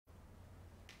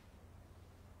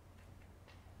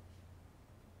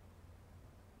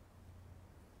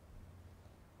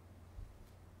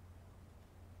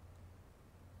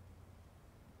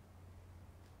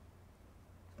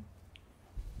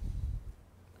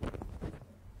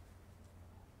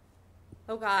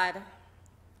O God,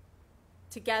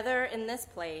 together in this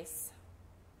place,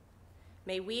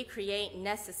 may we create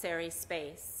necessary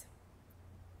space,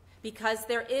 because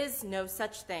there is no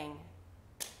such thing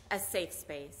as safe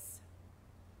space.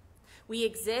 We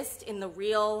exist in the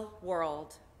real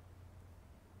world.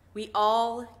 We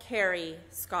all carry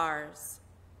scars,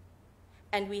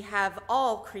 and we have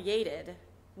all created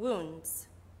wounds.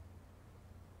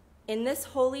 In this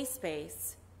holy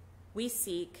space, we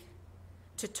seek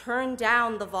to turn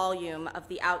down the volume of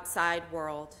the outside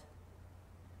world.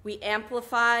 We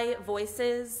amplify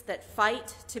voices that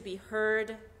fight to be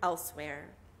heard elsewhere.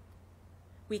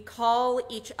 We call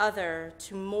each other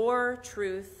to more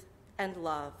truth and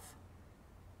love.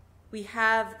 We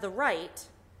have the right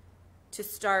to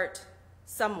start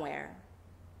somewhere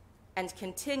and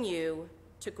continue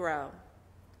to grow.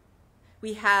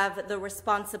 We have the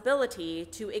responsibility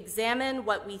to examine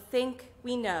what we think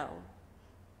we know.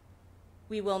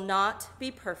 We will not be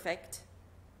perfect.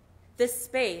 This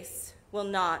space will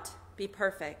not be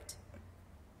perfect.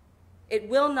 It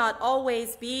will not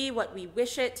always be what we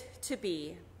wish it to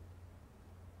be,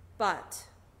 but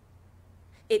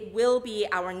it will be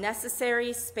our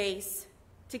necessary space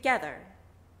together,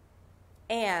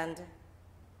 and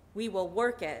we will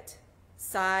work it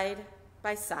side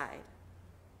by side.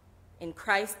 In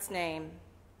Christ's name,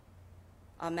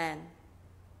 amen.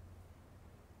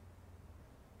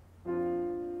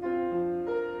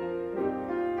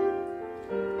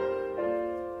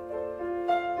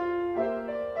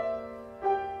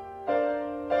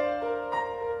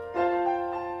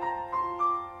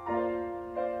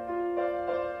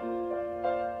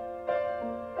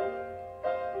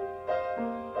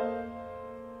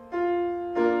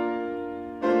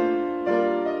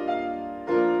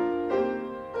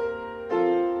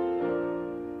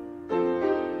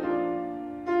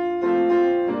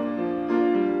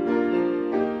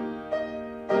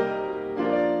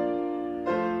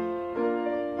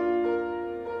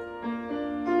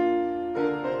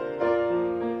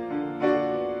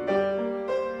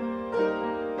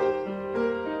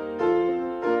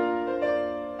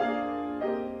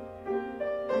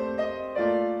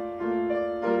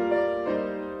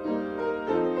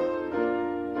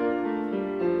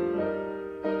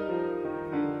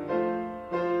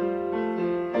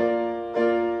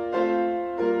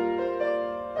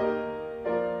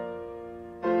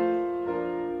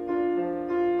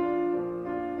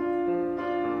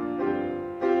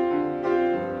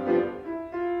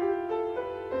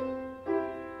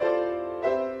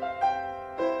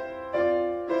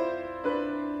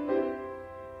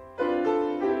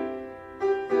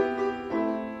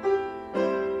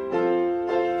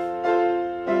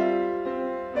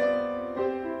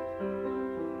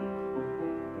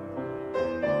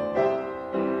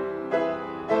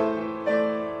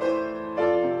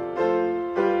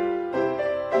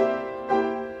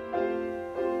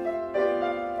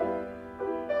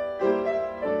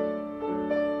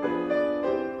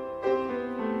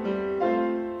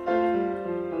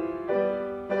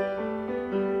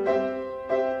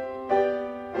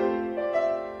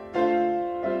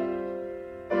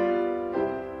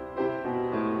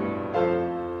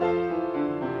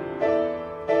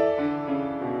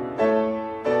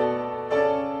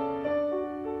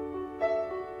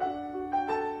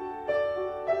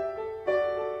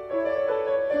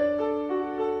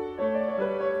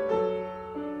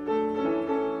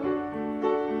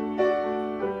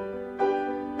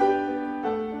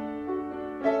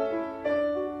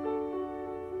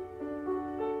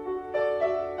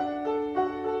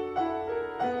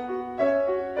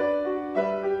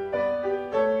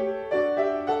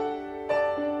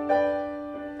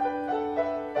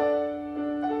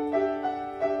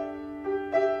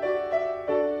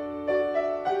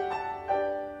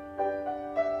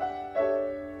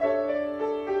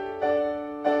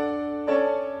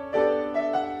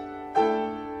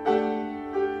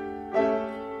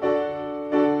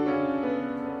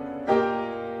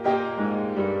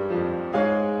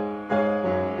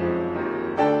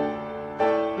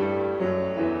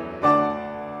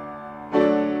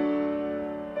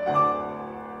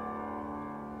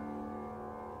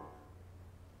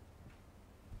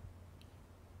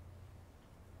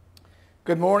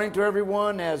 Good morning to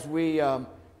everyone as we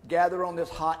gather on this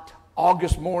hot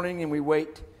August morning and we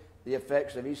wait the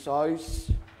effects of Isaias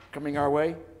coming our way.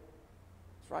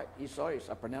 That's right, Isaias,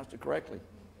 I pronounced it correctly.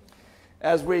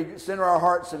 As we center our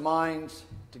hearts and minds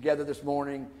together this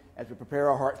morning, as we prepare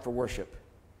our hearts for worship,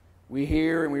 we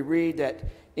hear and we read that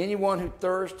anyone who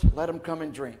thirsts, let him come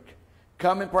and drink.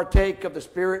 Come and partake of the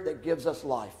Spirit that gives us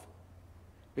life.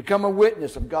 Become a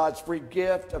witness of God's free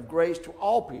gift of grace to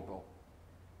all people.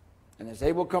 And as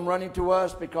they will come running to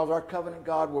us, because our covenant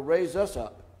God will raise us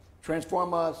up,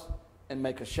 transform us, and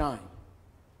make us shine.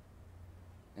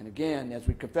 And again, as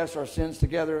we confess our sins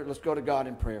together, let's go to God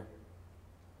in prayer.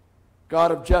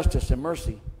 God of justice and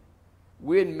mercy,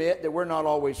 we admit that we're not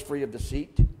always free of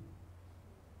deceit.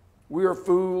 We are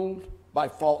fooled by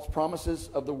false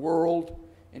promises of the world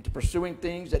into pursuing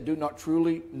things that do not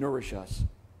truly nourish us.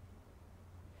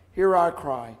 Hear our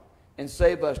cry and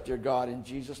save us, dear God, in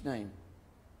Jesus' name.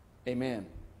 Amen.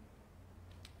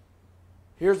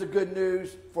 Here's the good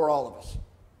news for all of us.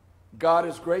 God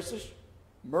is gracious,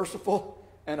 merciful,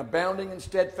 and abounding in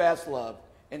steadfast love,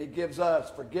 and He gives us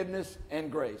forgiveness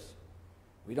and grace.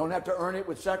 We don't have to earn it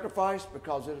with sacrifice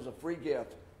because it is a free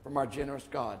gift from our generous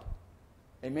God.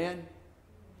 Amen?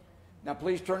 Now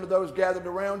please turn to those gathered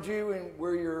around you and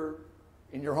where you're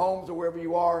in your homes or wherever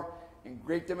you are, and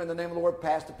greet them in the name of the Lord.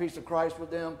 Pass the peace of Christ with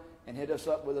them and hit us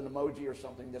up with an emoji or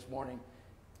something this morning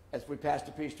as we pass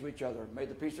the peace to each other. May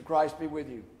the peace of Christ be with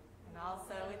you. And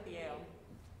also with you.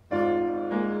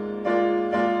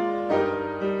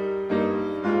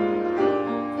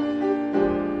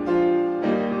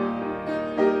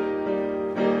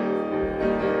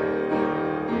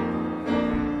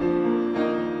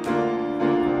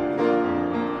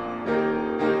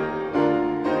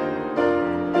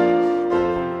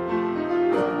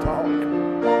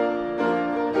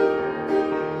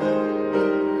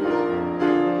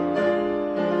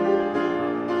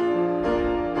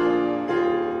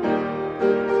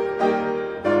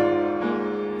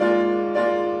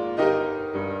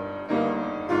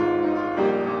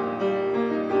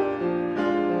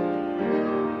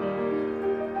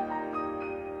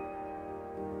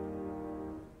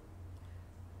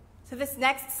 So this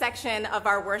next section of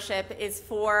our worship is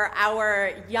for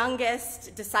our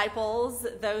youngest disciples,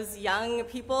 those young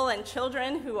people and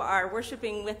children who are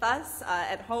worshiping with us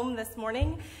at home this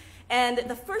morning. And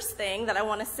the first thing that I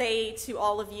want to say to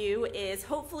all of you is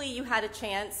hopefully you had a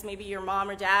chance, maybe your mom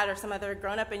or dad or some other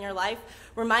grown-up in your life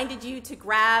reminded you to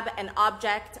grab an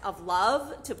object of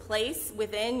love to place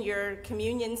within your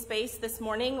communion space this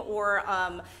morning or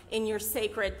in your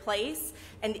sacred place.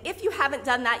 And if you haven't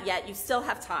done that yet, you still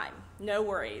have time. No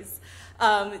worries.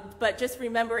 But just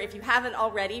remember, if you haven't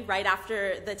already, right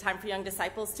after the time for young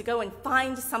disciples, to go and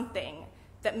find something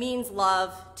that means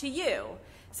love to you,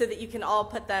 so that you can all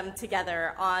put them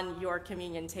together on your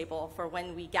communion table for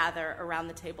when we gather around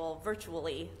the table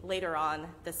virtually later on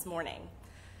this morning.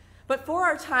 But for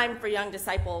our time for young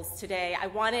disciples today, I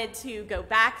wanted to go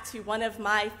back to one of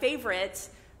my favorite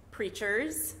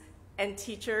preachers and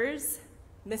teachers,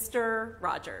 Mr.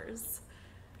 Rogers.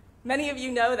 Many of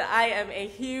you know that I am a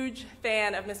huge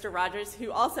fan of Mr. Rogers,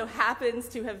 who also happens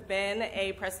to have been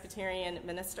a Presbyterian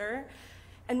minister.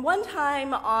 And one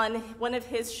time on one of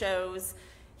his shows,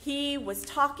 he was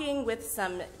talking with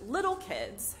some little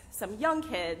kids, some young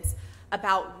kids,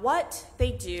 about what they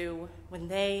do when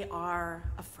they are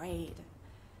afraid.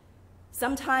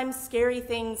 Sometimes scary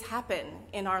things happen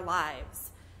in our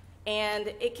lives, and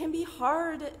it can be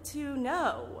hard to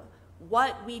know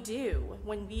what we do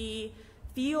when we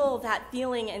feel that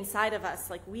feeling inside of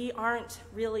us like we aren't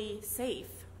really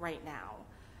safe right now.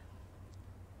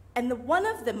 And one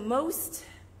of the most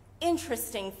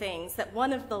interesting things that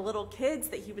one of the little kids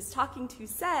that he was talking to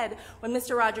said when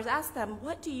Mr. Rogers asked them,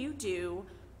 "What do you do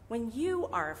when you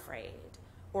are afraid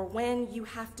or when you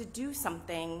have to do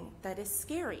something that is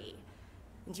scary?"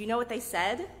 And do you know what they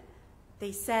said?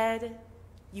 They said,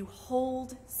 "You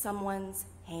hold someone's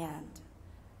hand."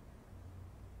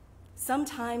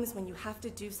 Sometimes when you have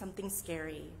to do something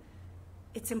scary,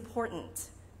 it's important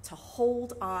to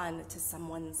hold on to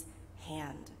someone's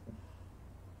hand.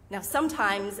 Now,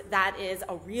 sometimes that is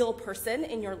a real person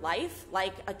in your life,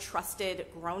 like a trusted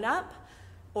grown-up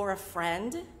or a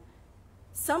friend.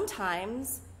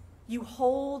 Sometimes you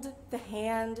hold the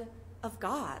hand of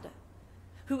God,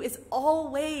 who is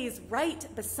always right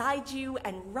beside you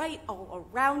and right all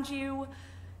around you.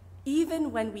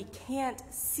 Even when we can't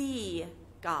see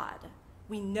God,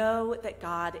 we know that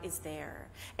God is there.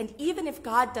 And even if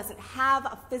God doesn't have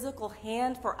a physical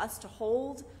hand for us to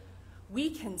hold, we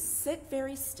can sit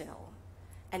very still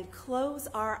and close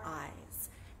our eyes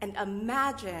and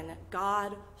imagine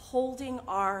God holding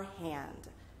our hand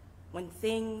when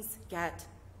things get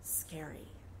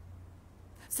scary.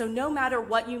 So no matter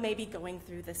what you may be going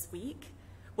through this week,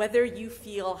 whether you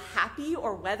feel happy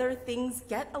or whether things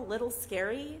get a little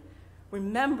scary,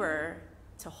 remember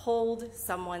to hold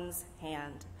someone's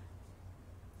hand.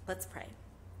 Let's pray.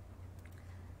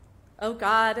 Oh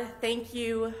God, thank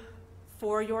you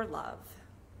for your love.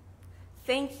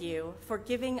 Thank you for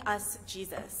giving us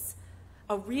Jesus,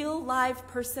 a real live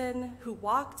person who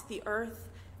walked the earth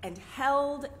and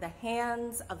held the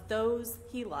hands of those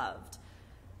he loved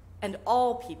and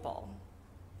all people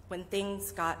when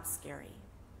things got scary.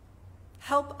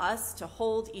 Help us to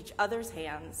hold each other's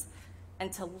hands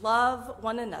and to love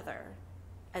one another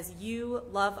as you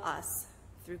love us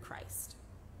through Christ.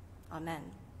 Amen.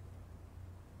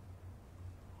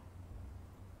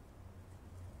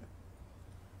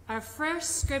 Our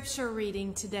first scripture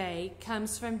reading today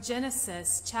comes from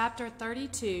Genesis chapter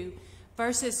 32,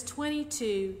 verses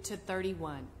 22 to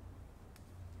 31.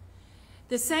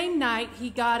 The same night he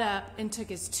got up and took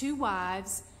his 2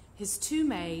 wives, his 2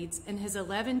 maids, and his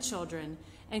 11 children,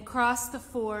 and crossed the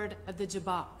ford of the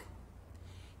Jabbok.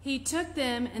 He took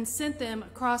them and sent them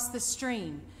across the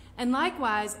stream, and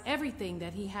likewise everything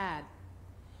that he had.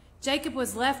 Jacob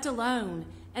was left alone,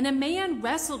 and a man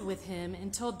wrestled with him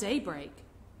until daybreak.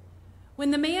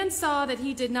 When the man saw that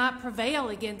he did not prevail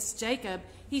against Jacob,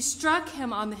 he struck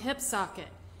him on the hip socket,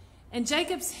 and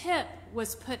Jacob's hip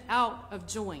was put out of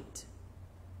joint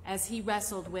as he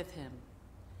wrestled with him.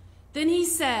 Then he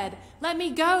said, "Let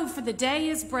me go, for the day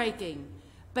is breaking."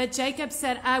 But Jacob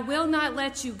said, "I will not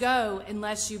let you go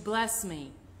unless you bless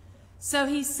me." So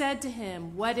he said to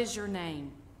him, "What is your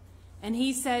name?" And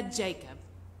he said, "Jacob."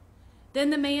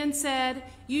 Then the man said,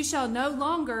 "You shall no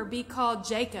longer be called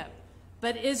Jacob,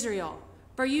 but Israel,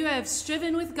 for you have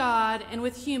striven with God and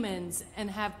with humans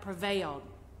and have prevailed."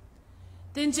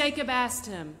 Then Jacob asked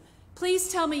him, "Please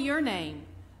tell me your name."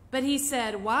 But he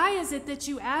said, "Why is it that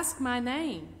you ask my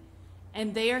name?"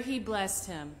 And there he blessed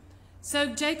him.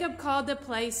 So Jacob called the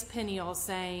place Peniel,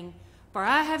 saying, "For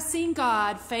I have seen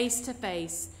God face to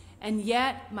face, and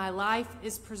yet my life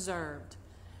is preserved."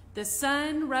 The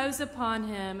sun rose upon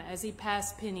him as he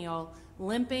passed Peniel,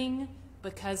 limping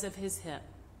because of his hip.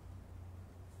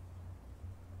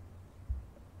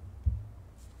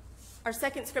 Our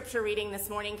second scripture reading this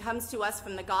morning comes to us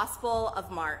from the Gospel of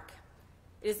Mark.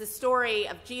 It is the story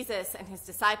of Jesus and his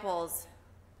disciples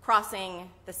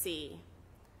crossing the sea.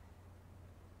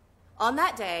 On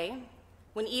that day,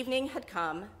 when evening had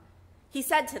come, he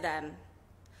said to them,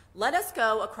 "Let us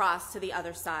go across to the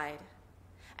other side."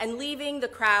 And leaving the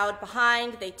crowd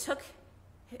behind, they took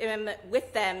him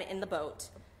with them in the boat,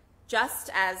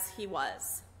 just as he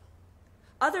was.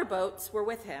 Other boats were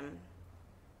with him,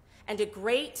 and a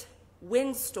great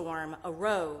windstorm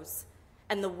arose,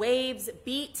 and the waves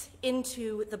beat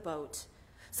into the boat,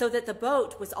 so that the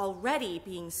boat was already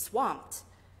being swamped.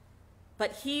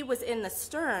 But he was in the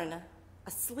stern,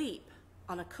 asleep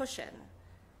on a cushion.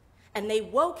 And they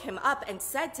woke him up and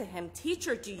said to him,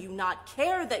 "Teacher, do you not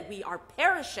care that we are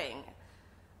perishing?"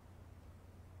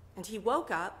 And he woke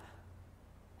up,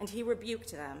 and he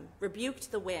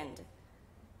rebuked the wind,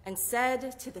 and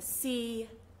said to the sea,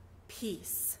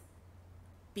 "Peace,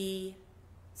 be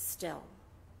still."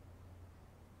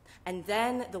 And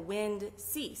then the wind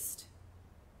ceased,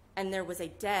 and there was a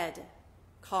dead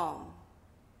calm.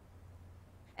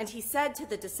 And he said to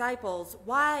the disciples,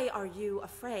 "Why are you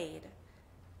afraid?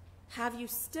 Have you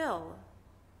still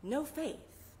no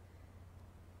faith?"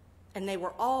 And they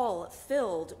were all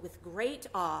filled with great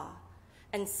awe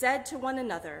and said to one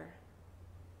another,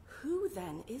 "Who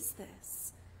then is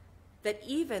this, that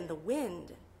even the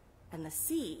wind and the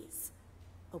seas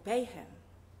obey him?"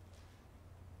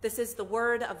 This is the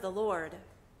word of the Lord.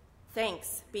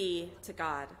 Thanks be to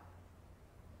God.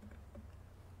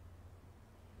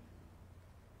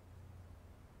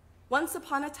 Once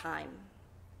upon a time,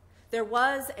 there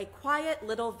was a quiet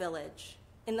little village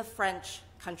in the French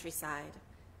countryside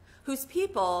whose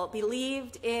people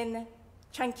believed in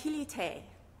tranquility.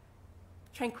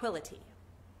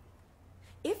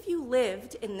 If you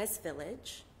lived in this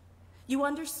village, you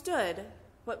understood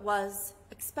what was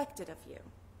expected of you.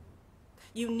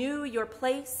 You knew your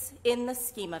place in the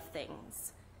scheme of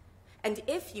things, and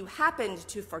if you happened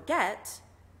to forget,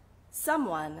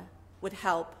 someone would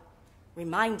help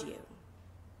remind you.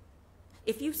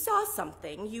 If you saw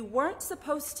something you weren't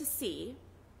supposed to see,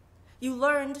 you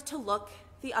learned to look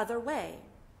the other way.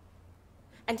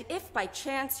 And if by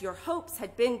chance your hopes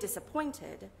had been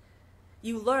disappointed,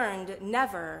 you learned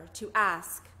never to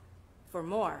ask for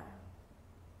more.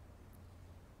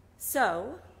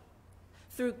 So,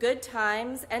 through good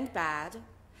times and bad,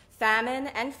 famine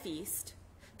and feast,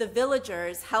 the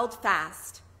villagers held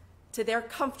fast to their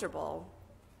comfortable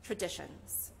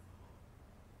traditions.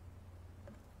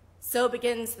 So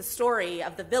begins the story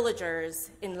of the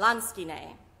villagers in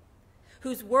Lanskine,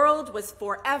 whose world was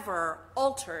forever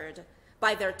altered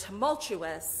by their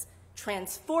tumultuous,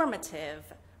 transformative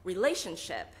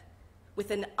relationship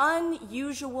with an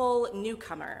unusual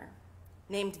newcomer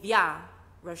named Via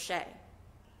Rocher.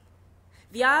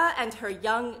 Via and her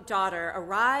young daughter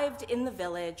arrived in the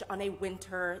village on a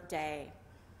winter day.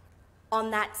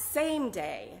 On that same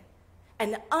day,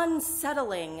 an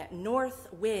unsettling north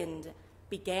wind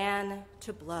began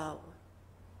to blow.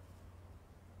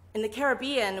 In the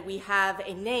Caribbean, we have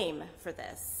a name for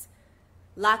this,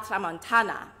 La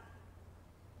Tramontana,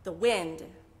 the wind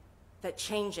that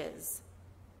changes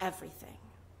everything.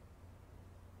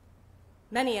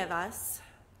 Many of us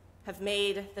have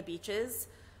made the beaches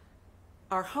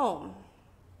our home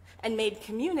and made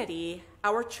community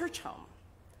our church home,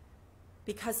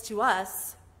 because to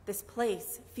us, this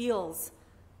place feels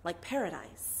like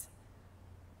paradise.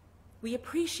 We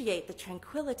appreciate the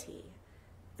tranquility,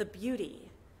 the beauty,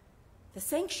 the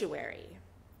sanctuary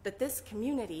that this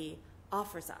community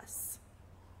offers us.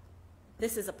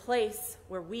 This is a place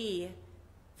where we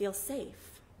feel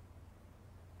safe.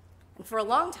 And for a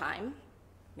long time,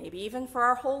 maybe even for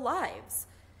our whole lives,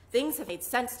 things have made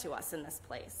sense to us in this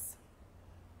place.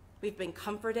 We've been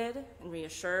comforted and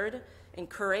reassured,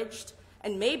 encouraged,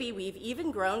 and maybe we've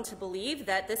even grown to believe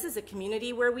that this is a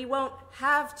community where we won't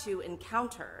have to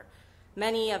encounter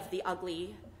many of the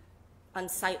ugly,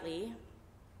 unsightly,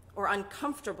 or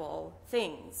uncomfortable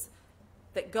things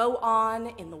that go on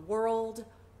in the world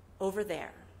over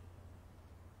there.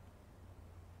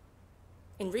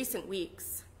 In recent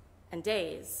weeks and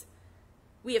days,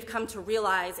 we have come to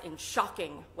realize in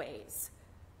shocking ways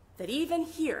that even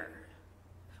here,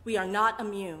 we are not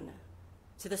immune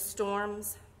to the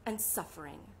storms and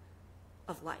suffering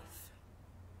of life.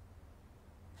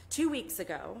 2 weeks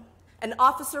ago, an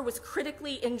officer was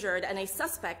critically injured and a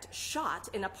suspect shot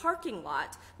in a parking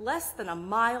lot less than a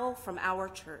mile from our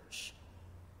church.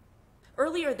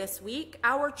 Earlier this week,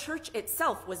 our church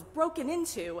itself was broken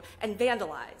into and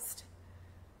vandalized.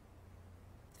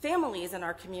 Families in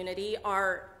our community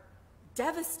are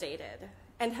devastated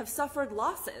and have suffered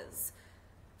losses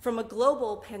from a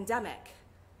global pandemic,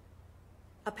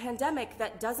 a pandemic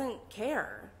that doesn't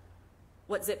care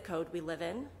what zip code we live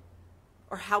in,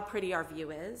 or how pretty our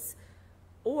view is,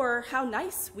 or how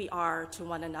nice we are to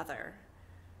one another.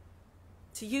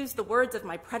 To use the words of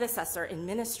my predecessor in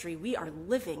ministry, we are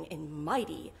living in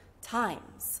mighty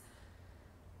times.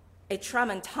 A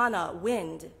tramontana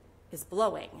wind is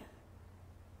blowing.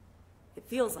 It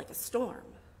feels like a storm.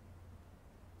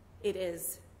 It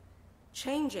is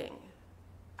changing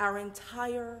our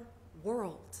entire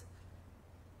world,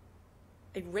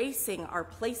 erasing our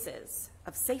places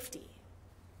of safety,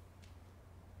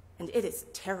 and it is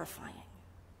terrifying.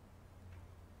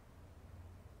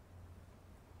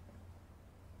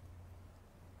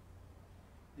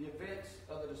 The events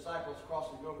of the disciples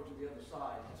crossing over to the other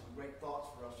side had some great thoughts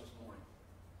for us this morning.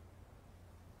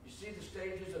 You see the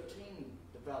stages of team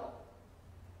development.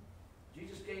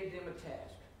 Jesus gave them a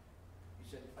task. He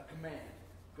said, a command,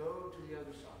 go to the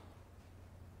other side.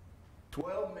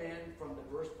 12 men from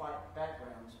diverse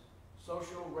backgrounds,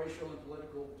 social, racial, and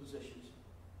political positions.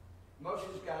 Most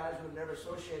of these guys were never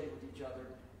associated with each other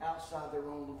outside their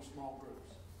own little small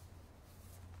groups.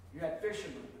 You had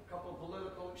fishermen, a couple of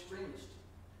political extremists,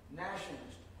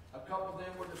 nationalists. A couple of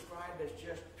them were described as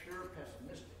just pure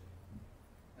pessimistic.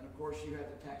 And of course, you had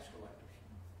the tax collectors.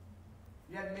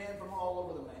 You had men from all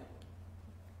over the map.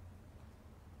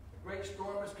 A great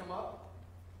storm has come up,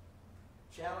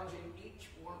 challenging each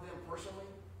one of them personally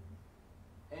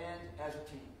and as a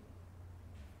team.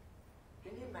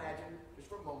 Can you imagine, just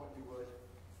for a moment if you would,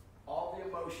 all the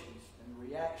emotions and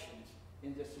reactions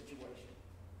in this situation?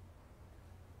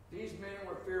 These men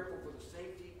were fearful for the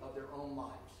safety of their own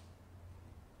lives.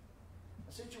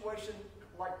 A situation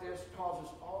like this causes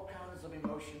all kinds of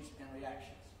emotions and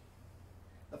reactions.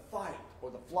 The fight or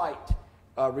the flight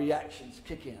reactions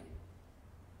kick in.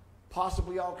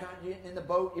 Possibly all kinds, in the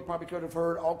boat, you probably could have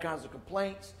heard all kinds of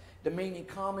complaints, demeaning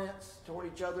comments toward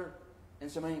each other,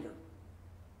 and some anger.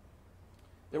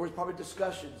 There was probably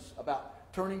discussions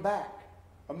about turning back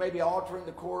or maybe altering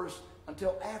the course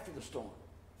until after the storm.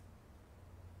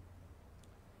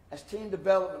 As team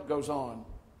development goes on,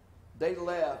 they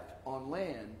left on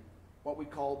land what we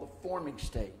call the forming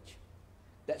stage.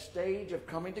 That stage of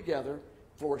coming together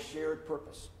for a shared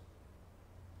purpose.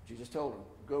 Jesus told them,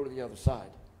 go to the other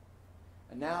side.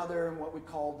 And now they're in what we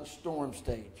call the storm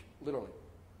stage, literally.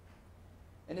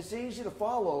 And it's easy to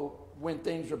follow when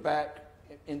things are back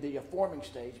in the forming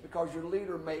stage because your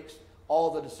leader makes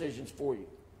all the decisions for you.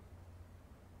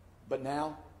 But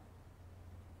now,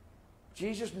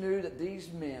 Jesus knew that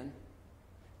these men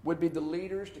would be the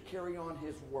leaders to carry on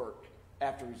his work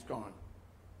after he's gone.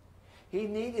 He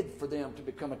needed for them to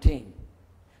become a team,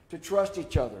 to trust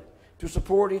each other, to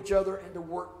support each other, and to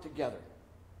work together.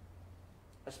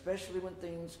 Especially when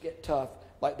things get tough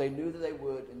like they knew that they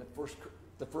would in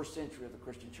the first century of the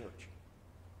Christian church.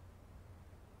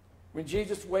 When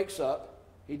Jesus wakes up,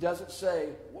 he doesn't say,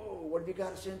 "Whoa, what have you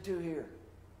got us into here?"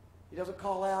 He doesn't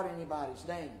call out anybody's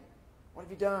name. "What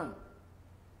have you done?"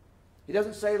 He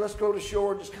doesn't say, "Let's go to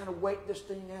shore and just kind of wait this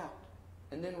thing out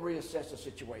and then reassess the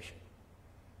situation."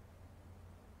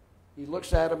 He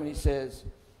looks at them and he says,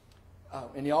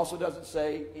 and he also doesn't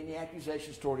say any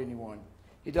accusations toward anyone.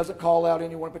 He doesn't call out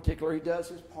anyone in particular. He does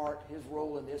his part, his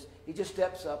role in this. He just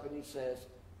steps up and he says,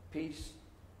 "Peace,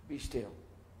 be still."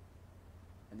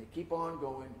 And they keep on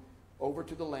going over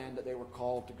to the land that they were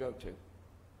called to go to.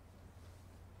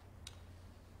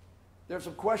 There's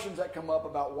some questions that come up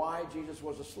about why Jesus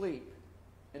was asleep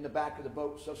in the back of the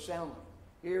boat so soundly.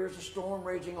 Here is a storm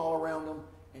raging all around them,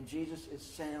 and Jesus is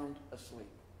sound asleep.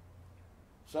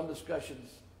 Some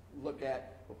discussions look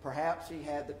at, well, perhaps he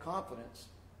had the confidence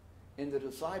in the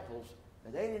disciples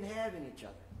that they didn't have in each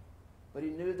other. But he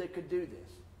knew they could do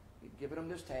this. He'd given them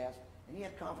this task, and he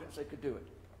had confidence they could do it.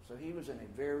 So he was in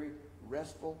a very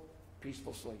restful,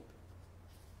 peaceful sleep.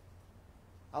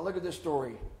 I look at this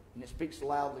story, and it speaks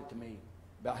loudly to me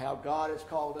about how God has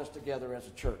called us together as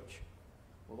a church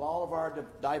with all of our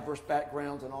diverse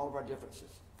backgrounds and all of our differences.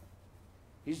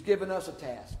 He's given us a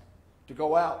task to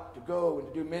go out, to go and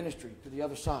to do ministry to the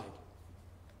other side.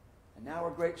 And now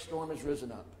a great storm has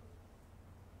risen up.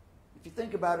 If you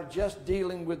think about it, just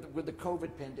dealing with the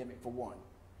COVID pandemic for one,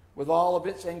 with all of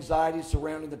its anxieties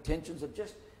surrounding the tensions of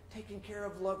just taking care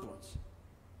of loved ones.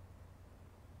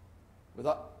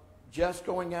 Without just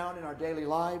going out in our daily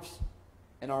lives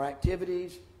and our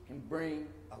activities can bring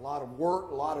a lot of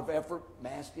work, a lot of effort,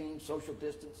 masking, social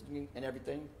distancing, and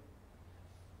everything.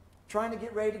 Trying to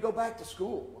get ready to go back to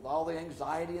school with all the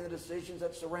anxiety and the decisions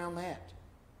that surround that.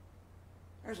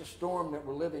 There's a storm that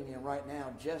we're living in right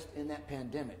now just in that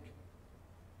pandemic,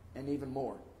 and even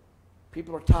more.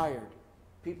 People are tired.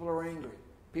 People are angry.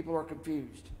 People are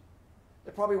confused.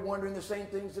 They're probably wondering the same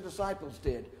things the disciples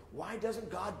did. Why doesn't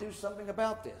God do something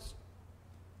about this?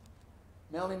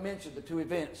 Melanie mentioned the two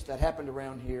events that happened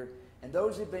around here, and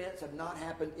those events have not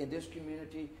happened in this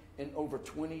community in over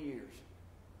 20 years.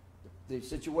 The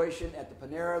situation at the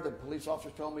Panera, the police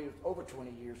officers told me it was over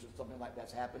 20 years that something like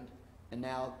that's happened. And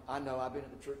now I know I've been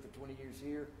at the church for 20 years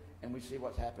here, and we see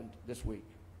what's happened this week.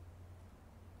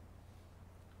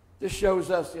 This shows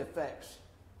us the effects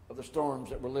of the storms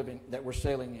that we're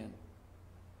sailing in.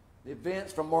 The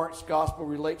events from Mark's gospel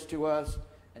relates to us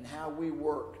and how we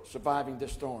work surviving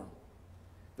this storm.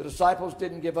 The disciples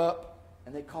didn't give up,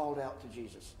 and they called out to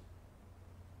Jesus.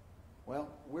 Well,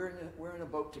 we're in a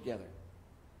boat together,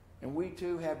 and we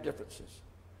too have differences.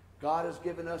 God has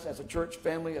given us as a church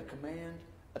family a command,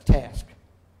 a task.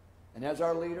 And as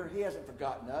our leader, he hasn't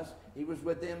forgotten us. He was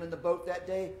with them in the boat that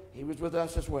day. He was with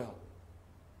us as well.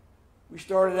 We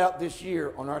started out this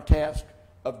year on our task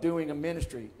of doing a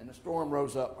ministry, and a storm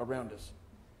rose up around us.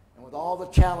 And with all the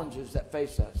challenges that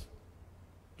face us,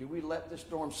 do we let this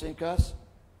storm sink us?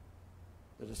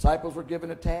 The disciples were given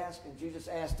a task, and Jesus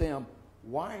asked them,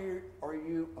 "Why are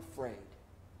you afraid?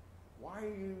 Why are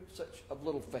you such of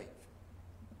little faith?"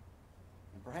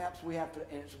 And perhaps we have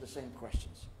to answer the same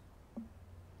questions.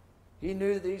 He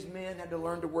knew that these men had to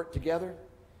learn to work together.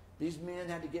 These men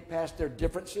had to get past their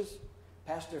differences,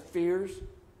 past their fears,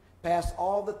 past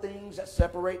all the things that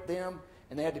separate them,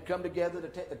 and they had to come together to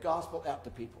take the gospel out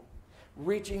to people,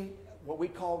 reaching what we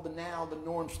call the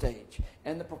norm stage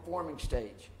and the performing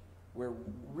stage, where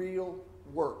real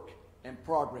work and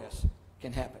progress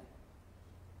can happen.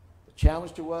 The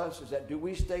challenge to us is that do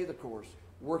we stay the course,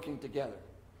 working together?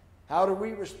 How do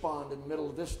we respond in the middle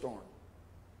of this storm?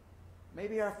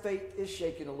 Maybe our faith is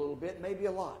shaken a little bit, maybe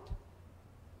a lot.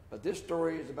 But this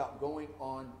story is about going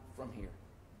on from here,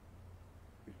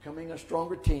 becoming a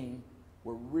stronger team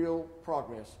where real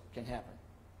progress can happen.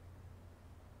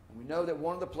 And we know that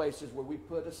one of the places where we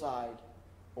put aside,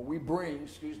 or we bring,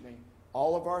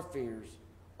 all of our fears,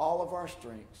 all of our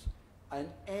strengths,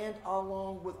 and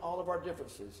along with all of our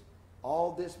differences,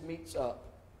 all this meets up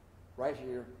right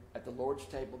here at the Lord's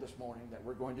table this morning that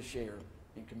we're going to share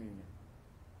in communion.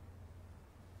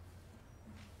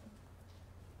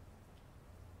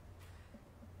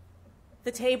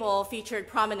 The table featured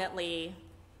prominently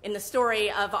in the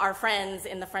story of our friends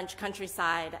in the French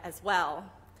countryside as well.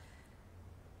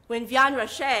 When Vian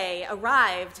Rocher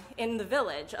arrived in the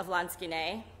village of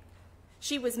Lansquenet,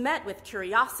 she was met with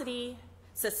curiosity,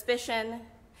 suspicion,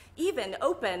 even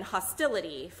open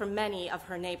hostility from many of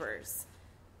her neighbors.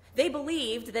 They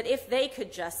believed that if they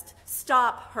could just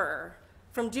stop her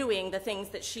from doing the things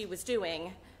that she was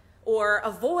doing, or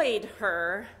avoid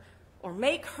her, or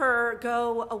make her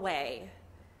go away,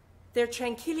 their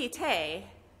tranquilité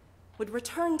would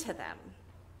return to them,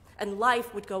 and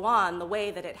life would go on the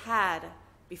way that it had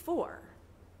before.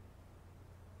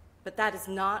 But that is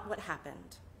not what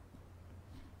happened.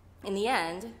 In the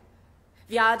end,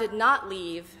 Via did not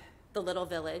leave the little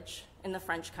village in the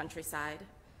French countryside,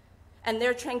 and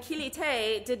their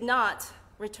tranquilité did not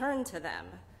return to them,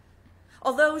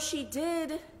 although she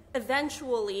did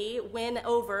eventually win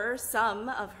over some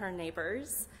of her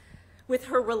neighbors with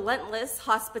her relentless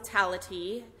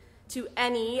hospitality to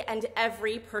any and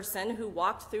every person who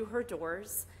walked through her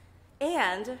doors,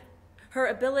 and her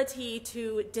ability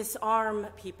to disarm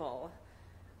people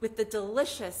with the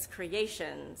delicious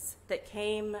creations that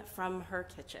came from her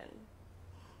kitchen.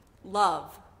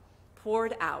 Love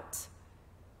poured out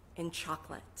in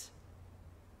chocolate.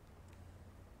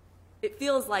 It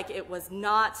feels like it was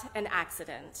not an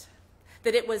accident,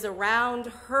 that it was around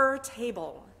her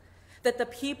table that the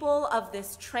people of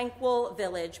this tranquil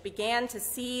village began to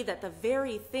see that the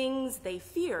very things they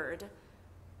feared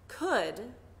could,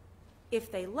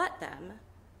 if they let them,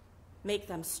 make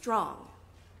them strong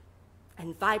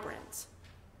and vibrant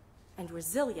and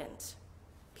resilient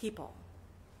people.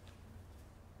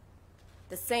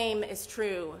 The same is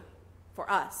true for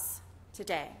us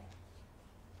today.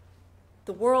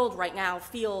 The world right now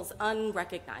feels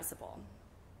unrecognizable.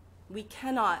 We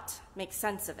cannot make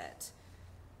sense of it.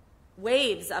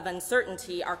 Waves of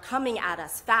uncertainty are coming at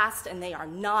us fast, and they are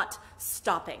not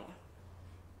stopping.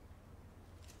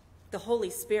 The Holy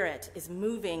Spirit is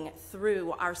moving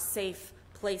through our safe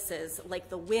places like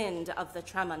the wind of the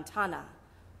Tramontana,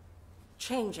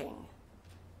 changing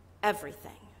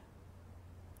everything.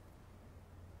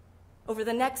 Over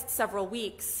the next several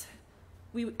weeks,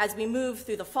 as we move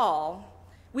through the fall,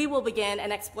 we will begin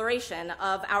an exploration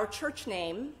of our church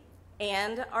name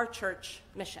and our church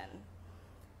mission.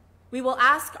 We will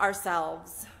ask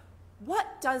ourselves,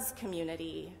 what does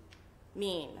community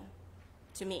mean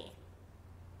to me?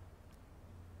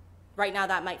 Right now,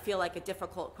 that might feel like a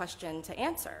difficult question to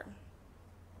answer.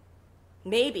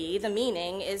 Maybe the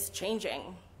meaning is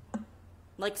changing,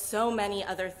 like so many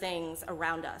other things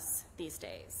around us these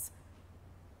days.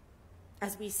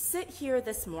 As we sit here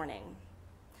this morning,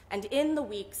 and in the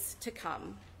weeks to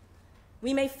come,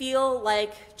 we may feel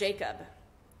like Jacob,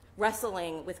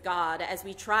 wrestling with God as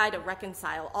we try to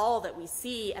reconcile all that we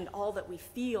see and all that we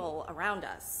feel around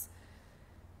us.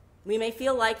 We may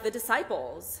feel like the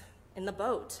disciples in the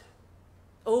boat,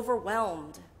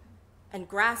 overwhelmed and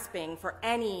grasping for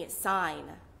any sign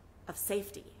of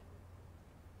safety.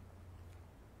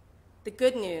 The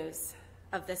good news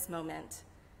of this moment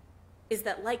is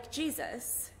that, like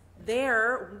Jesus,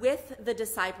 there with the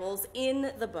disciples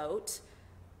in the boat,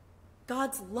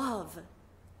 God's love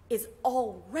is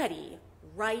already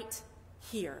right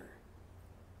here.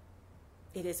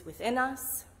 It is within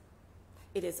us.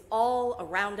 It is all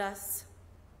around us.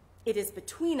 It is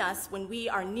between us when we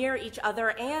are near each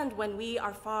other and when we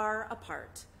are far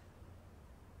apart.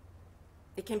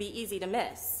 It can be easy to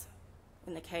miss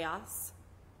in the chaos,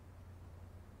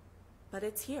 but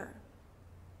it's here.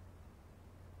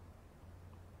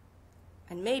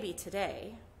 And maybe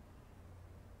today,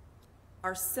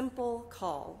 our simple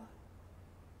call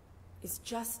is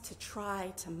just to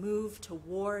try to move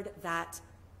toward that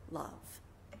love.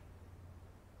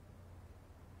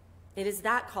 It is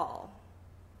that call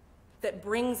that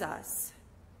brings us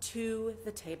to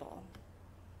the table.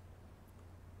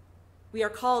 We are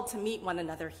called to meet one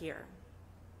another here,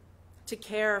 to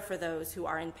care for those who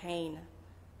are in pain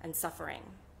and suffering,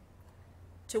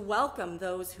 to welcome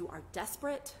those who are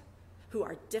desperate, who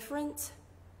are different,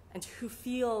 and who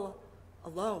feel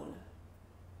alone.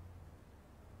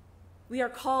 We are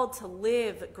called to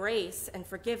live grace and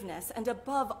forgiveness, and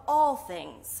above all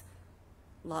things,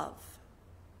 love.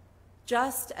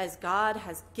 Just as God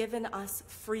has given us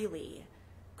freely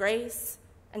grace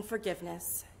and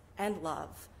forgiveness and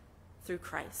love through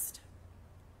Christ.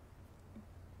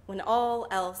 When all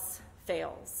else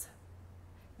fails,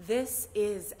 this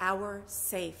is our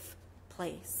safe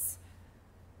place.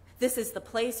 This is the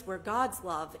place where God's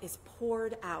love is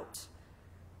poured out,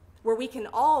 where we can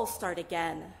all start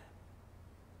again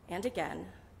and again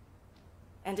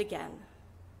and again,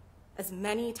 as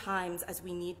many times as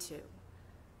we need to,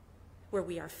 where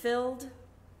we are filled,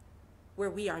 where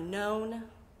we are known,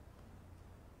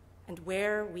 and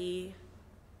where we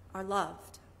are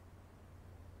loved.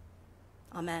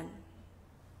 Amen.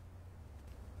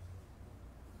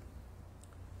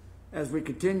 As we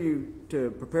continue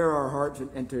to prepare our hearts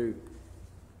and to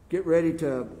get ready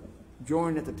to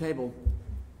join at the table,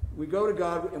 we go to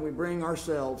God and we bring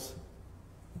ourselves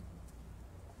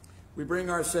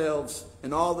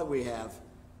and all that we have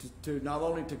to not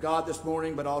only to God this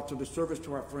morning, but also to service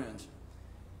to our friends.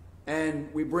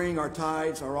 And we bring our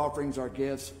tithes, our offerings, our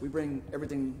gifts. We bring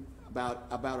everything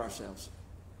about ourselves.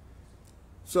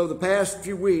 So the past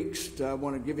few weeks, I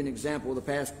want to give you an example. The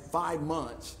past 5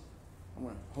 months, I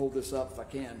want to hold this up if I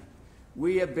can.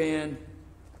 We have been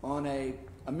on a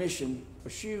mission, a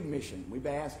shoe mission. We've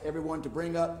asked everyone to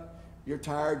bring up your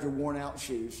tired, your worn out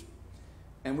shoes.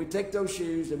 And we take those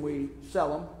shoes and we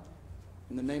sell them.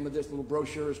 And the name of this little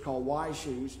brochure is called Wise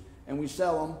Shoes. And we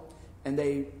sell them, and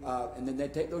then they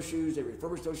take those shoes, they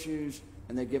refurbish those shoes,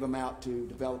 and they give them out to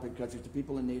developing countries, to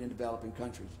people in need in developing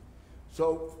countries.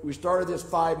 So we started this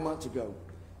 5 months ago.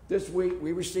 This week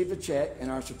we received a check and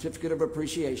our certificate of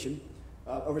appreciation,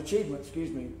 of achievement,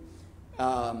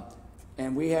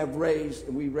 and we raised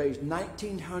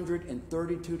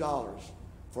 $1,932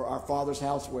 for our Father's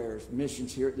Housewares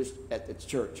missions here at this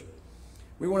church.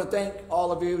 We want to thank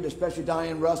all of you, and especially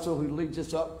Diane Russell, who leads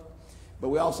us up. But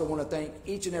we also want to thank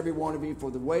each and every one of you for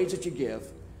the ways that you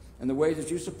give and the ways that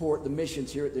you support the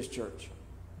missions here at this church.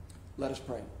 Let us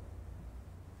pray.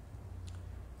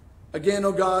 Again,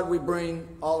 oh God, we bring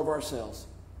all of ourselves,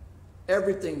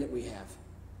 everything that we have.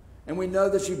 And we know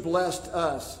that you blessed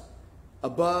us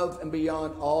above and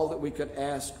beyond all that we could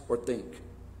ask or think.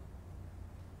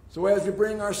 So as we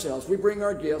bring ourselves, we bring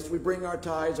our gifts, we bring our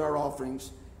tithes, our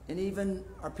offerings, and even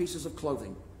our pieces of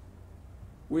clothing.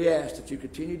 We ask that you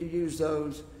continue to use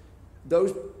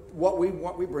what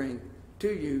we bring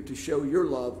to you to show your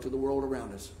love to the world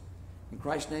around us. In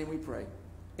Christ's name we pray.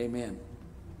 Amen.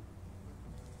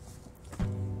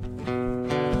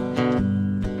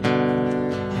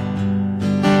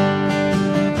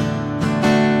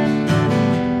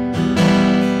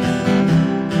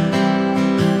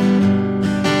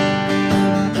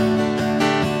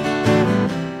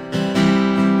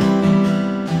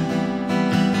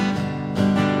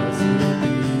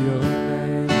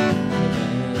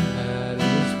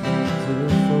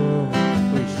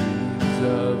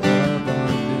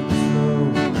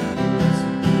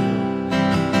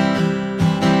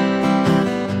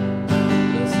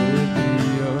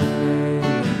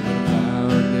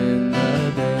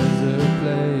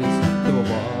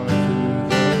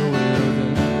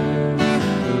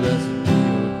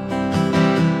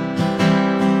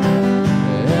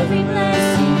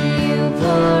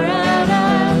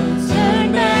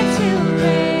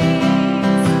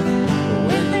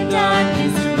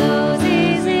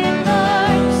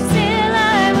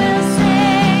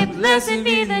 Blessed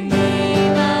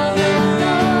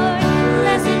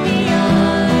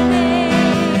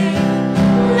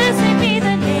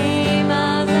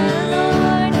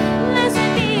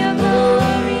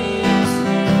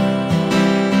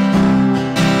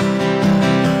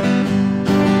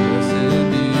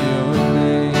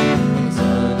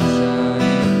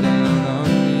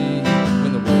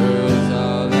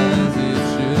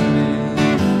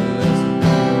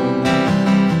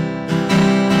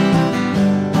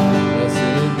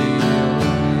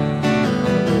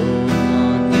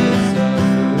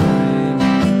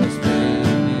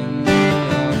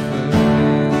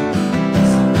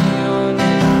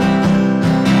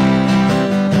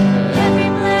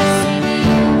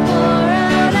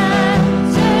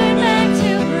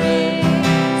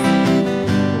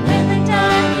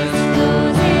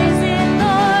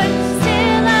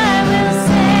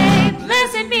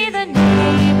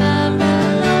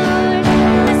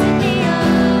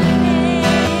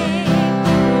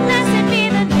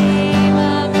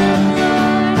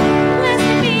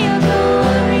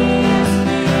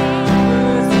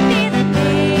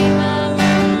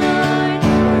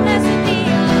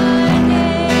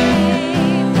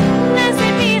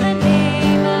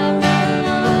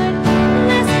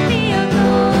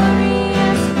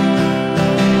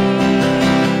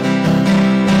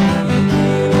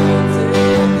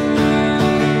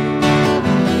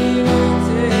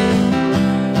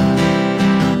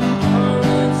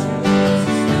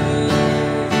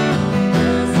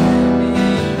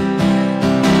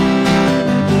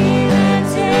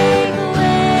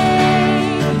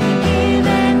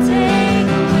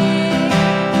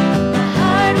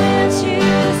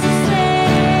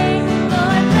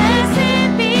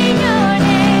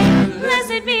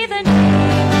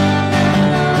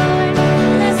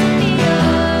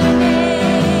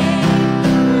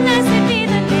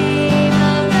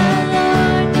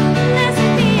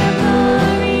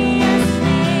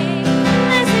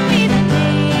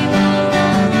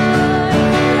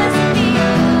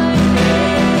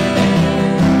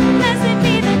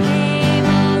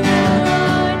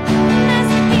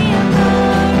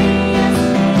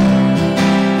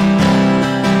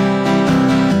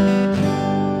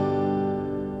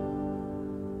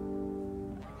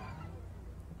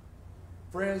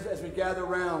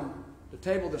the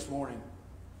table this morning.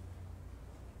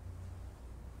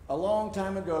 A long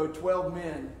time ago, 12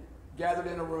 men gathered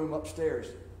in a room upstairs,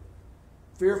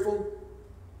 fearful,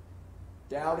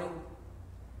 doubting,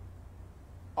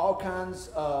 all kinds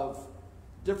of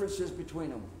differences between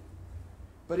them.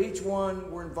 But each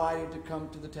one were invited to come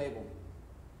to the table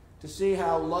to see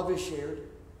how love is shared,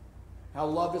 how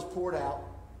love is poured out,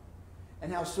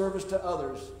 and how service to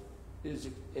others is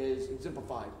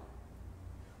exemplified.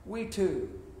 We too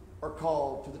are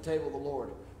called to the table of the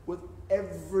Lord with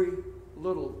every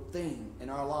little thing in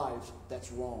our lives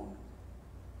that's wrong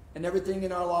and everything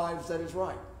in our lives that is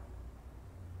right.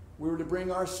 We were to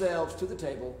bring ourselves to the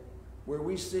table where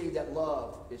we see that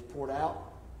love is poured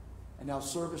out and how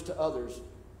service to others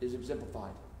is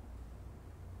exemplified.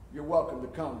 You're welcome to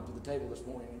come to the table this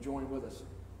morning and join with us.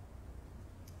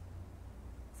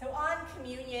 So on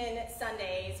Communion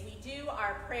Sundays, we do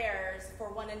our prayers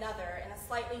for one another in a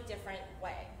slightly different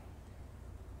way.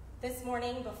 This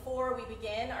morning, before we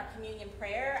begin our communion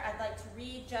prayer, I'd like to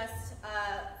read just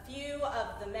a few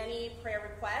of the many prayer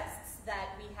requests that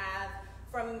we have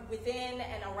from within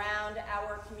and around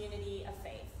our community of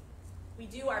faith. We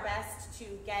do our best to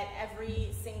get every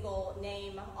single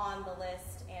name on the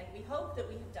list, and we hope that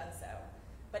we have done so.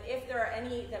 But if there are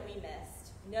any that we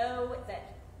missed, know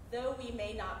that though we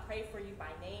may not pray for you by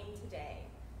name today,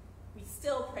 we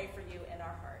still pray for you in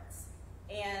our hearts.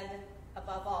 And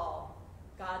above all,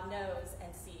 God knows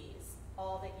and sees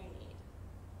all that you need.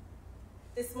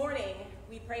 This morning,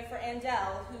 we pray for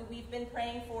Andel, who we've been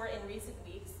praying for in recent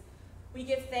weeks. We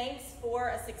give thanks for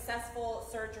a successful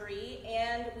surgery,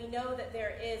 and we know that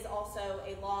there is also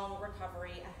a long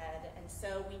recovery ahead, and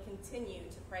so we continue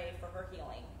to pray for her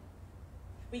healing.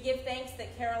 We give thanks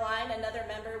that Caroline, another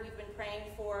member we've been praying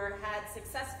for, had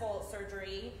successful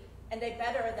surgery and a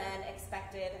better than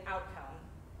expected outcome.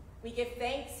 We give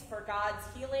thanks for God's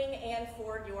healing and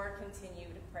for your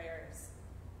continued prayers.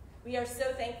 We are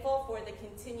so thankful for the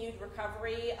continued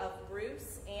recovery of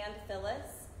Bruce and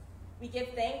Phyllis. We give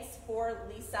thanks for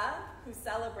Lisa, who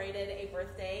celebrated a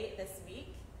birthday this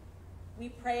week. We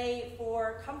pray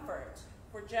for comfort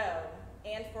for Joe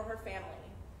and for her family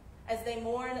as they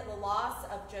mourn the loss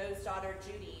of Joe's daughter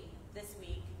Judy this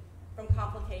week from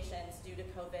complications due to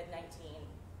COVID-19.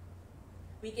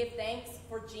 We give thanks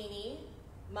for Jeannie,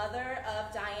 mother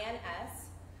of Diane S.,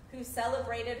 who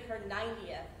celebrated her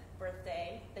 90th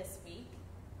birthday this week.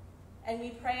 And we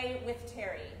pray with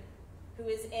Terry, who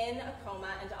is in a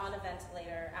coma and on a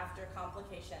ventilator after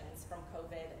complications from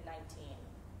COVID-19.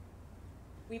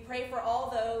 We pray for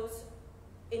all those,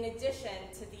 in addition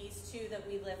to these two that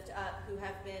we lift up, who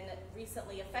have been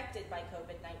recently affected by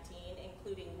COVID-19,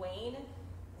 including Wayne,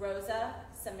 Rosa,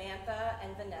 Samantha,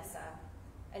 and Vanessa.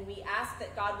 And we ask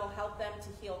that God will help them to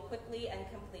heal quickly and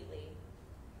completely.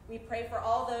 We pray for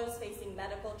all those facing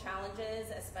medical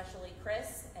challenges, especially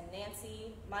Chris and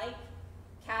Nancy, Mike,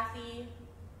 Kathy,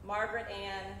 Margaret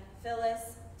Ann,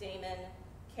 Phyllis, Damon,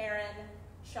 Karen,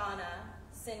 Shauna,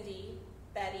 Cindy,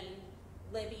 Betty,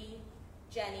 Libby,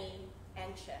 Jenny,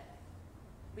 and Chip.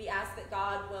 We ask that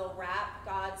God will wrap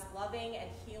God's loving and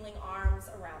healing arms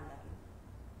around them.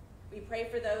 We pray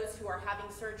for those who are having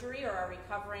surgery or are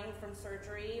recovering from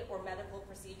surgery or medical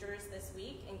procedures this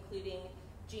week, including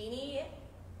Jeannie,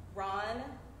 Ron,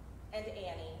 and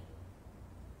Annie.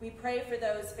 We pray for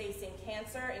those facing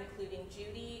cancer, including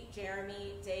Judy,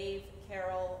 Jeremy, Dave,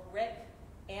 Carol, Rick,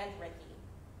 and Ricky.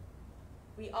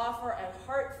 We offer a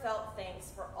heartfelt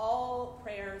thanks for all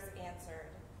prayers answered.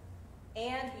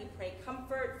 And we pray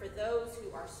comfort for those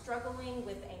who are struggling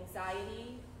with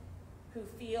anxiety, who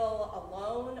feel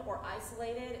alone or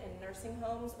isolated in nursing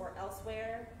homes or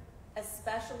elsewhere,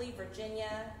 especially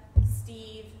Virginia,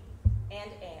 Steve, and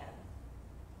Anne.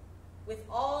 With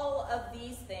all of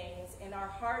these things in our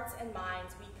hearts and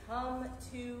minds, we come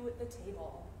to the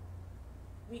table.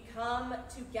 We come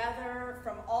together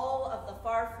from all of the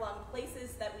far-flung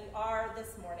places that we are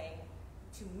this morning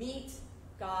to meet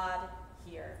God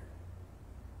here.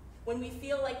 When we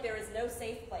feel like there is no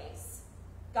safe place,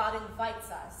 God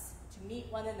invites us to meet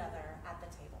one another at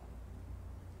the table.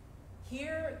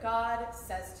 Here, God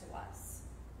says to us,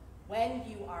 when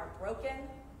you are broken,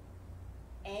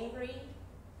 angry,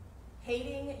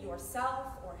 hating yourself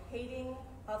or hating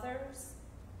others,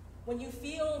 when you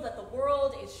feel that the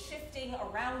world is shifting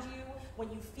around you, when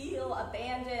you feel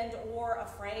abandoned or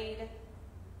afraid,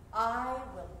 I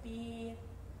will be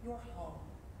your home.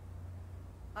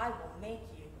 I will make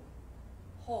you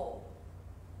whole.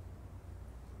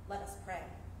 Let us pray.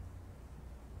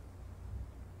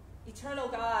 Eternal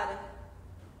God,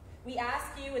 we ask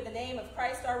you in the name of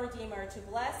Christ our Redeemer to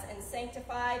bless and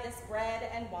sanctify this bread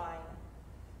and wine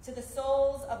to the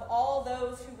souls of all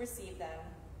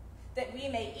that we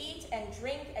may eat and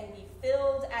drink and be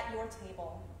filled at your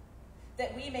table,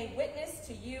 that we may witness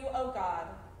to you, O God,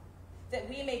 that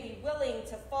we may be willing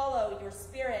to follow your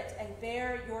Spirit and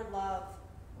bear your love,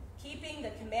 keeping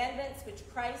the commandments which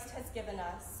Christ has given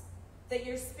us, that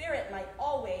your Spirit might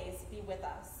always be with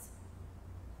us.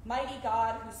 Mighty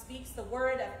God, who speaks the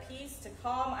word of peace to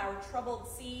calm our troubled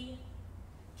sea,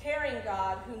 caring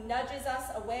God, who nudges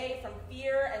us away from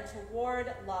fear and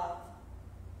toward love,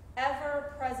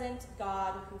 ever-present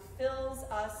God, who fills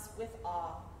us with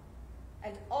awe,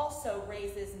 and also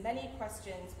raises many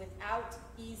questions without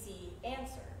easy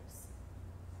answers.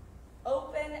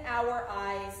 Open our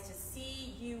eyes to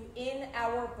see you in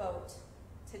our boat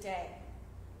today.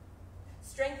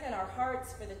 Strengthen our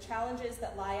hearts for the challenges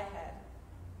that lie ahead.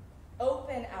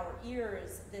 Open our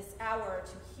ears this hour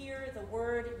to hear the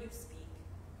word you speak.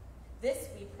 This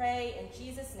we pray in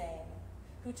Jesus' name,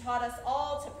 who taught us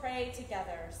all to pray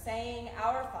together, saying,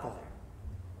 Our Father,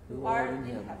 who art in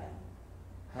heaven,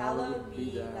 hallowed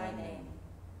be thy name.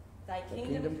 Thy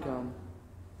kingdom come,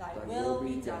 thy will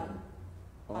be done,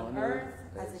 on earth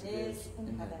as it is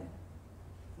in heaven.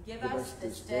 Give us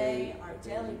this day our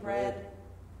daily bread,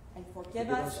 and forgive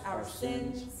us our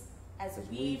sins as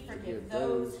we forgive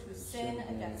those who sin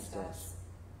against us.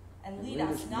 And lead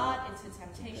us not into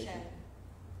temptation,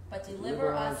 but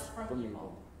deliver us from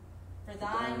evil. For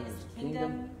thine is the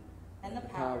kingdom, and the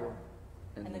power,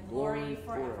 and the glory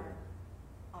forever.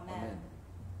 Amen.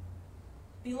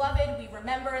 Beloved, we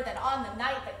remember that on the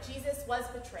night that Jesus was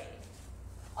betrayed,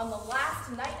 on the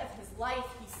last night of his life,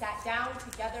 he sat down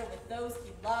together with those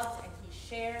he loved and he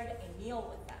shared a meal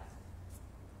with them.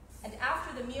 And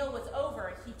after the meal was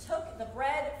over, he took the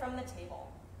bread from the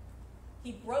table.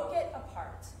 He broke it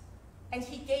apart, and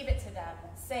he gave it to them,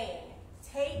 saying,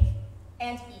 Take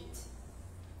and eat,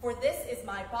 for this is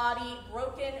my body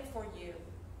broken for you.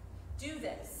 Do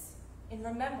this in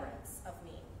remembrance of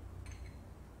me.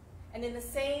 And in the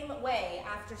same way,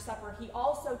 after supper, he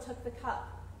also took the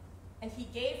cup, and he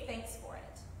gave thanks for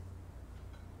it.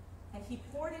 And he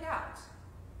poured it out,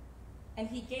 and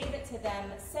he gave it to them,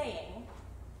 saying,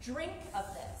 Drink of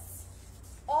this,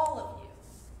 all of you,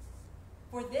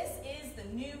 for this is the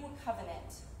new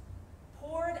covenant,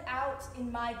 poured out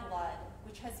in my blood,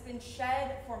 which has been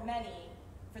shed for many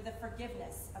for the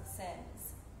forgiveness of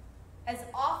sins. As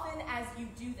often as you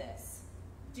do this,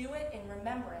 do it in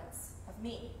remembrance of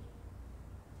me.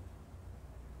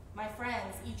 My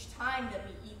friends, each time that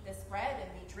we eat this bread and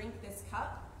we drink this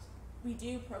cup, we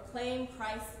do proclaim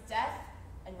Christ's death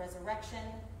and resurrection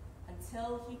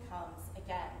until he comes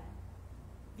again.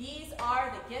 These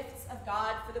are the gifts of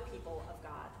God for the people of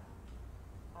God.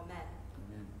 Amen.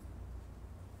 Amen.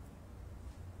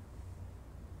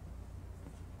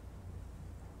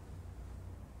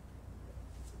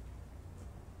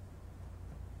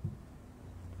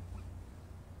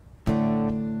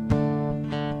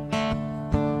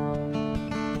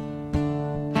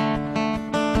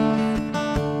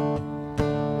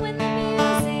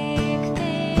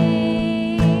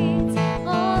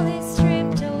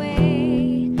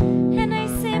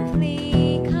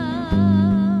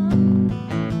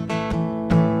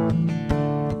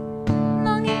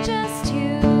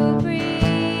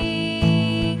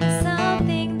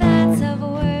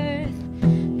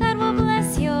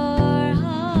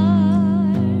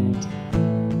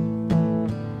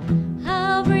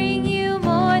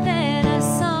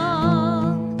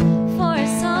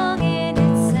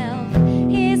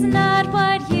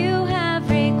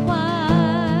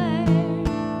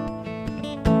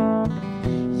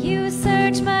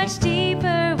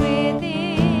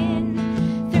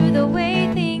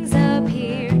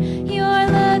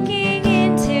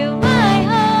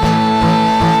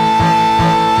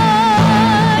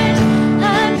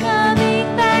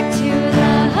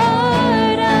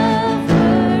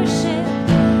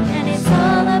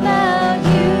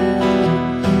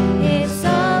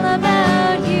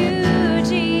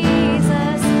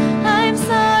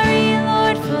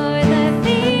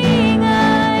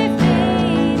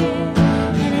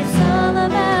 And it's all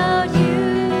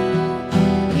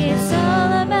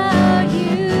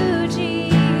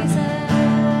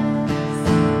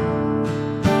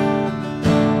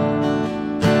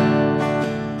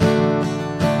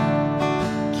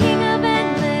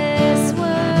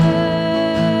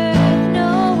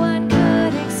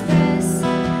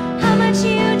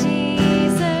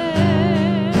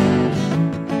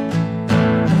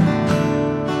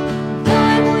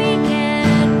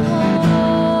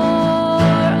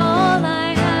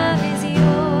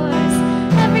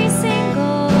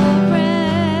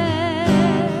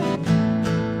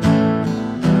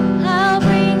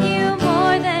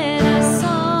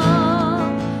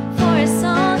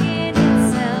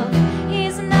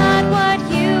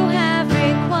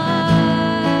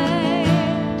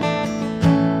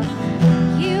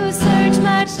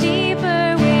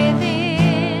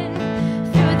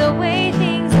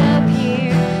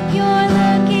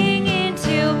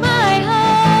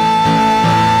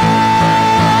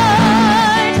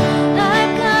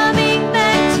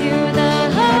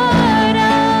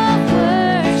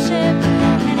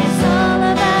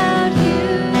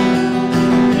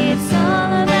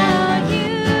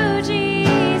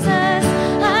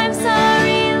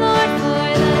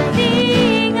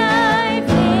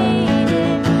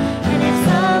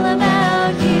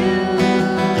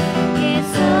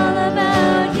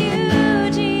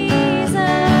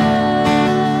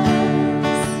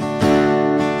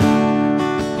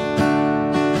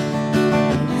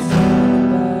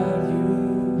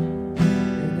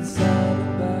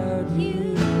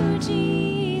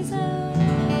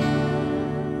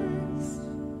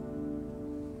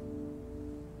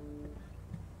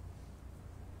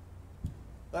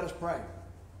us pray.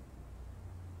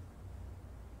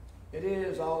 It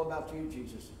is all about you,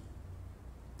 Jesus.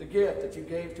 The gift that you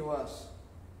gave to us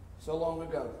so long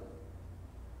ago.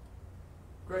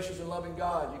 Gracious and loving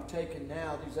God, you've taken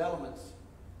now these elements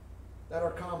that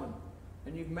are common,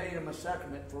 and you've made them a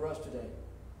sacrament for us today.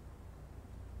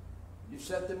 You've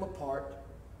set them apart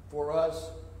for us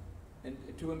and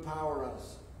to empower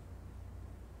us.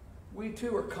 We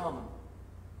too are common.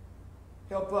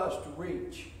 Help us to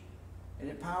reach and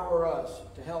empower us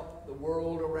to help the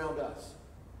world around us.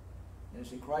 And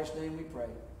it's in Christ's name we pray.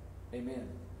 Amen.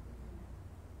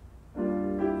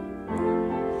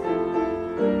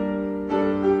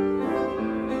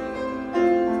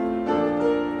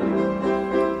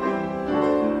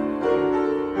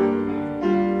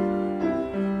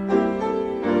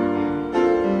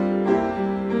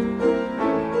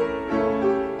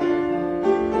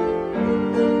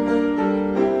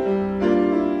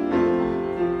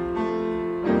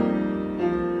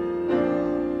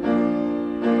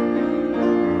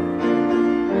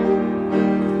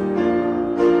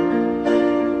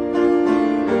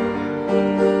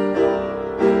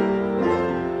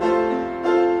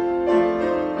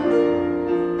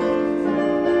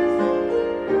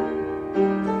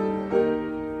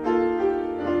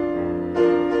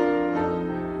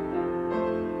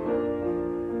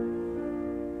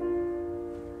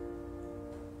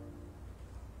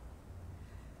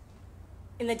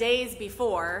 In the days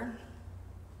before,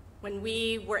 when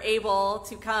we were able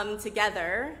to come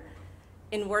together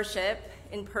in worship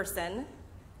in person,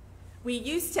 we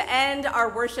used to end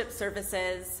our worship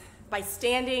services by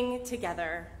standing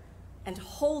together and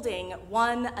holding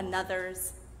one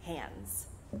another's hands.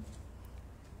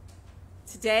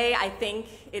 Today, I think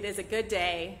it is a good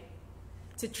day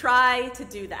to try to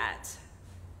do that,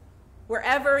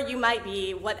 wherever you might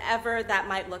be, whatever that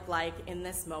might look like in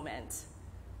this moment.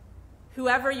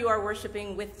 Whoever you are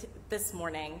worshiping with this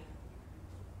morning,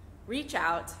 reach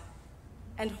out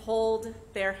and hold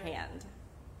their hand.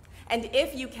 And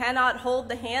if you cannot hold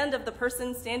the hand of the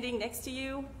person standing next to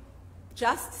you,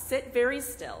 just sit very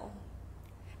still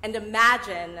and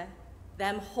imagine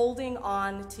them holding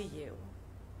on to you.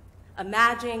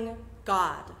 Imagine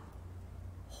God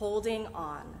holding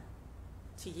on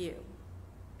to you.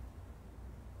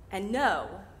 And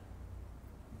know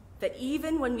that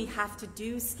even when we have to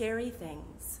do scary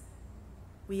things,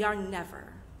 we are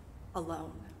never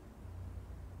alone.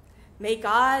 May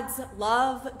God's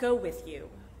love go with you,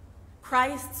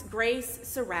 Christ's grace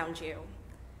surround you,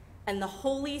 and the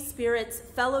Holy Spirit's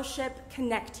fellowship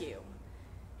connect you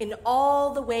in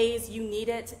all the ways you need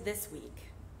it this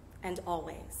week and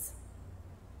always.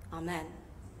 Amen.